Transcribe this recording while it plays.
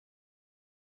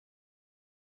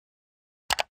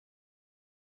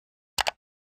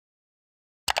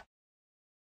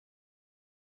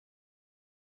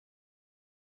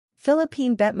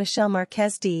Philippine bet Michelle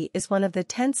Marquez Dee is one of the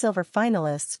 10 silver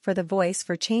finalists for the Voice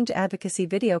for Change advocacy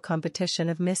video competition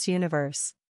of Miss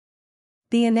Universe.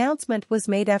 The announcement was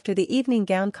made after the evening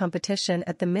gown competition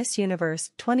at the Miss Universe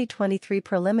 2023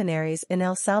 preliminaries in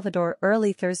El Salvador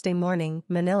early Thursday morning,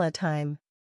 Manila time.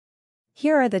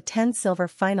 Here are the 10 silver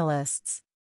finalists: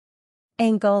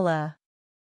 Angola,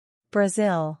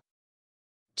 Brazil,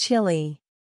 Chile,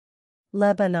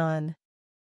 Lebanon,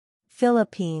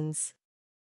 Philippines,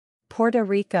 Puerto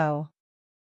Rico,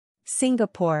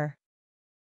 Singapore,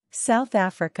 South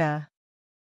Africa,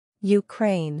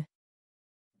 Ukraine,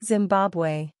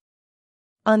 Zimbabwe.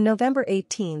 On November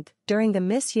 18, during the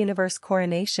Miss Universe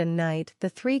coronation night, the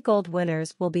 3 gold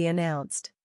winners will be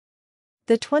announced.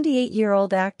 The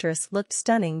 28-year-old actress looked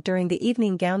stunning during the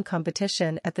evening gown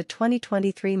competition at the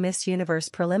 2023 Miss Universe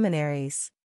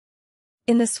preliminaries.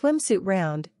 In the swimsuit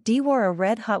round, Dee wore a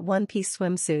red-hot one-piece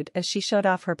swimsuit as she showed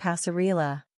off her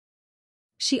pasarela.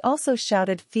 She also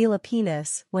shouted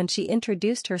 "Filipinas" when she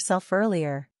introduced herself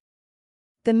earlier.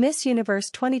 The Miss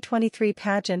Universe 2023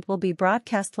 pageant will be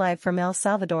broadcast live from El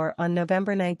Salvador on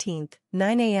November 19,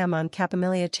 9 a.m. on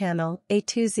Capamilia Channel,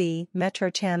 A2Z,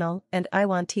 Metro Channel, and I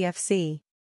Want TFC.